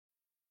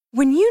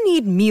When you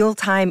need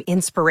mealtime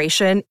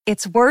inspiration,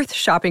 it's worth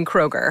shopping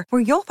Kroger,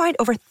 where you'll find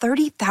over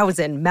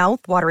 30,000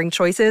 mouth-watering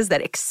choices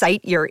that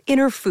excite your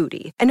inner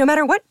foodie. And no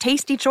matter what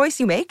tasty choice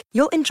you make,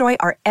 you'll enjoy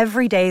our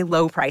everyday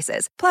low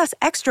prices, plus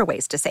extra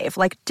ways to save,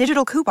 like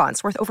digital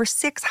coupons worth over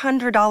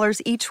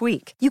 $600 each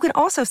week. You can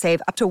also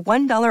save up to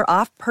 $1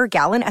 off per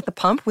gallon at the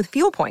pump with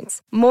fuel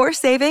points. More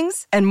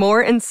savings and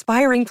more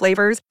inspiring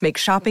flavors make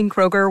shopping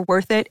Kroger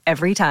worth it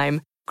every time.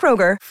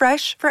 Kroger,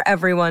 fresh for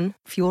everyone.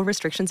 Fuel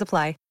restrictions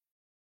apply.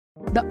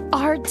 The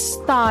art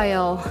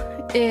style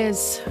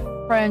is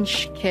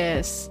French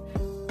kiss.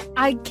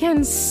 I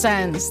can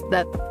sense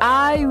that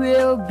I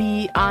will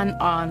be an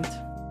aunt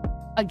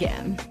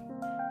again.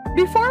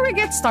 Before we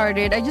get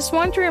started, I just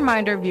want to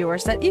remind our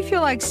viewers that if you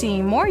like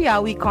seeing more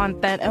yaoi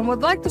content and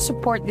would like to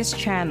support this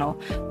channel,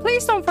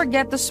 please don't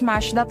forget to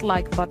smash that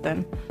like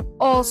button.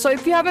 Also,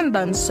 if you haven't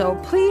done so,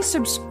 please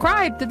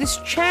subscribe to this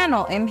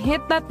channel and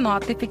hit that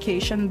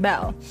notification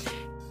bell.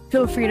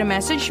 Feel free to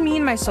message me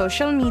in my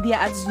social media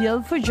at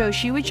Zeal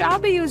Fujoshi, which I'll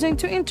be using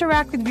to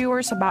interact with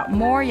viewers about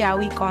more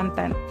yaoi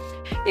content.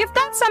 If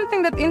that's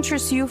something that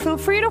interests you, feel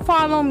free to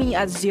follow me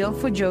at Zeal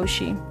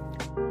Fujoshi.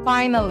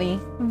 Finally,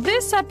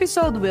 this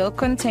episode will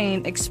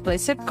contain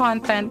explicit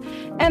content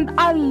and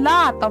a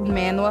lot of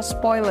manhwa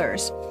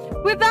spoilers.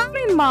 With that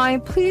in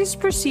mind, please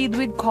proceed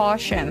with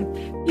caution.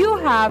 You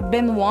have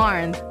been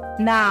warned.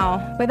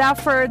 Now,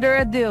 without further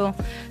ado,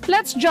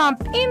 let's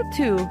jump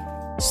into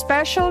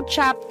Special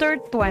Chapter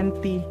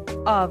 20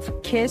 of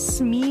Kiss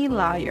Me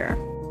Liar.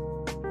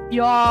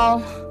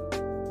 Y'all,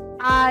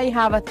 I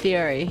have a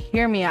theory.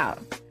 Hear me out.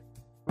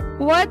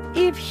 What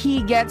if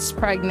he gets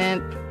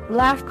pregnant,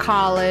 left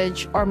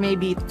college, or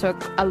maybe took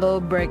a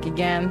little break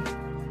again,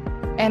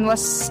 and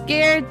was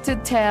scared to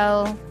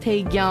tell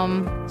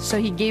Taegyum, so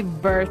he gave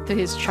birth to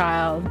his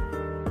child,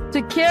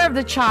 took care of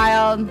the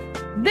child,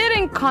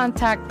 didn't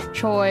contact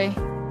Choi,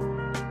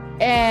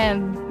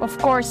 and of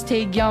course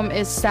Taegyum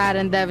is sad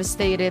and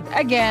devastated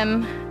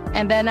again,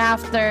 and then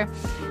after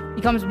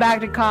he comes back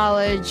to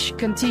college,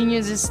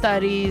 continues his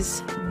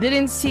studies,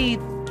 didn't see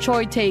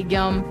Choi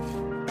Taegyum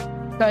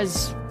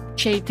because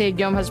Chae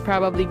Taegyum has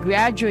probably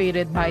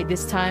graduated by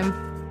this time,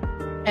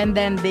 and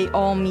then they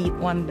all meet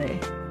one day.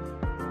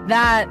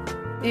 That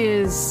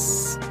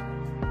is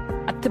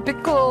a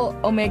typical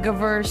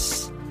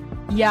Omegaverse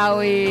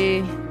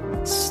yaoi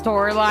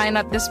storyline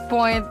at this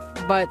point,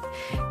 but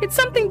it's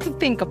something to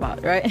think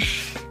about, right?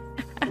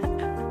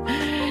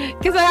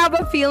 Because I have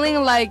a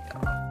feeling like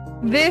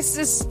this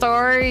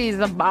story is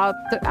about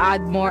to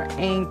add more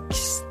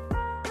angst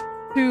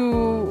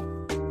to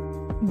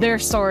their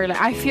storyline.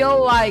 I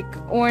feel like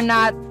we're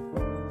not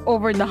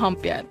over the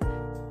hump yet,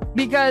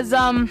 because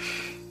I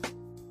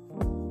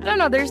don't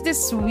know, there's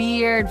this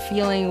weird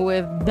feeling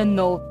with the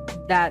note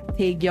that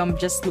Taegyum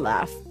just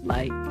left,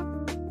 like,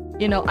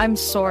 you know, I'm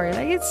sorry.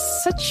 Like,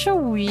 it's such a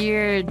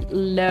weird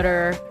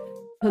letter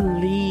to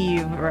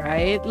leave,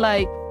 right?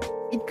 Like,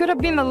 it could have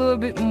been a little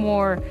bit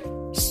more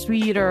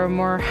sweeter,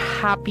 more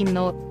happy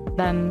note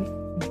than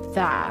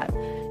that.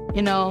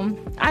 You know,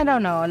 I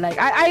don't know. Like,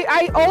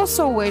 I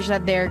also wish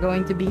that they're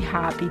going to be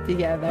happy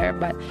together,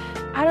 but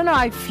I don't know.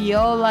 I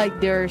feel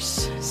like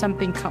there's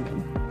something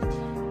coming.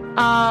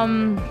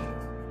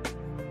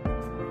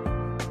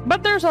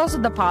 But there's also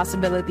the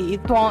possibility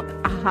it won't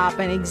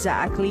happen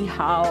exactly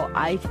how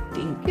I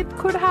think it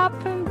could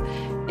happen.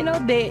 You know,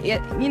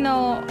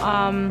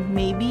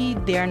 maybe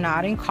they're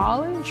not in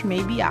college,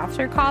 maybe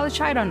after college,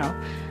 I don't know.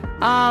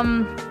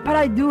 But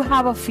I do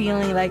have a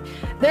feeling like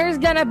there's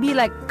gonna be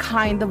like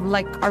kind of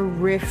like a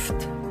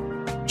rift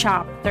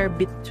chapter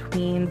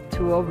between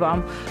two of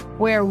them,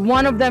 where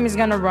one of them is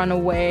gonna run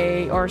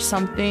away or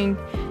something.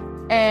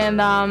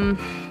 And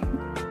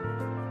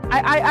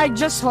I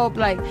just hope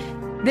like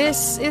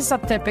this is a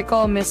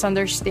typical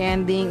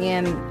misunderstanding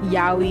in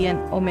yaoi and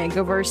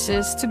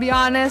Omegaverses, to be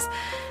honest.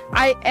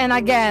 And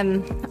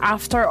again,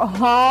 after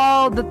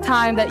all the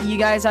time that you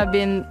guys have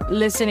been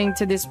listening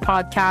to this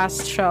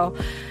podcast show,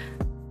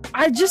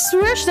 I just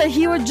wish that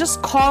he would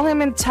just call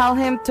him and tell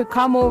him to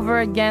come over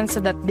again so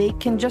that they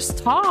can just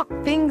talk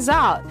things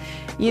out.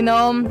 You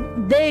know,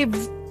 they've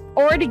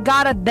already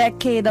got a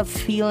decade of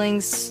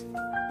feelings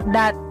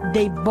that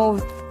they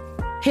both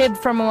hid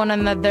from one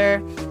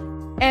another,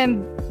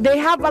 and they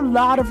have a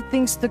lot of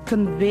things to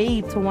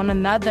convey to one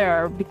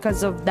another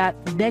because of that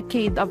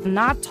decade of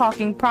not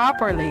talking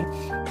properly.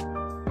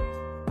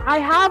 I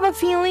have a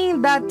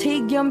feeling that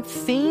Taegyum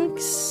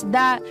thinks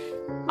that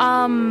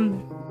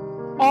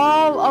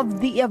all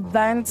of the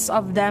events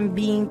of them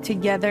being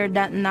together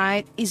that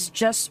night is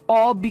just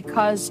all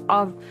because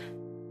of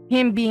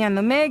him being an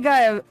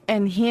Omega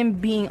and him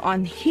being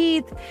on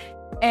Heat,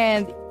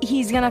 and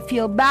he's gonna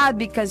feel bad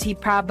because he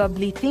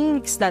probably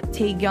thinks that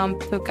Taegyum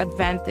took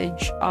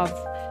advantage of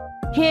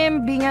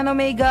him being an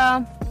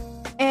Omega.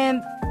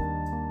 And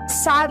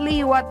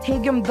sadly, what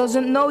Taegyum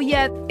doesn't know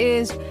yet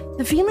is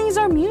the feelings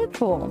are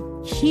mutual.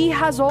 He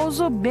has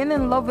also been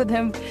in love with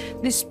him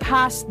this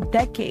past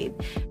decade,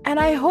 and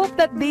I hope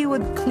that they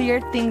would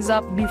clear things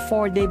up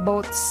before they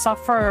both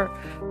suffer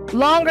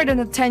longer than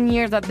the 10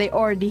 years that they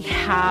already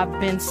have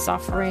been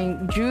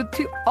suffering due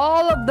to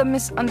all of the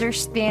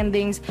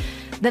misunderstandings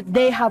that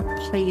they have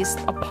placed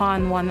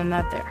upon one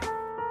another.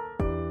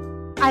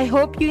 I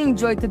hope you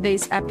enjoyed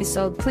today's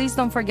episode. Please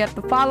don't forget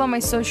to follow my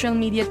social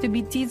media to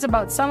be teased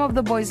about some of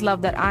the boys'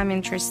 love that I'm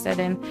interested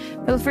in.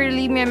 Feel free to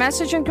leave me a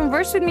message and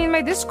converse with me in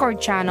my Discord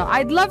channel.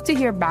 I'd love to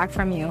hear back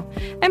from you.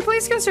 And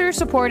please consider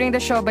supporting the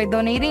show by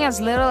donating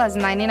as little as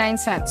 99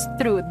 cents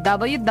through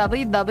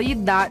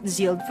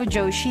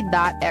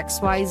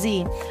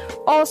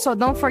www.zieldfujoshi.xyz. Also,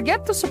 don't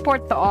forget to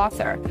support the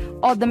author.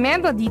 All the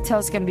Mando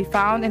details can be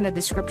found in the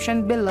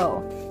description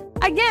below.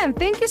 Again,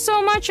 thank you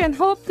so much and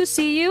hope to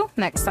see you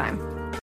next time.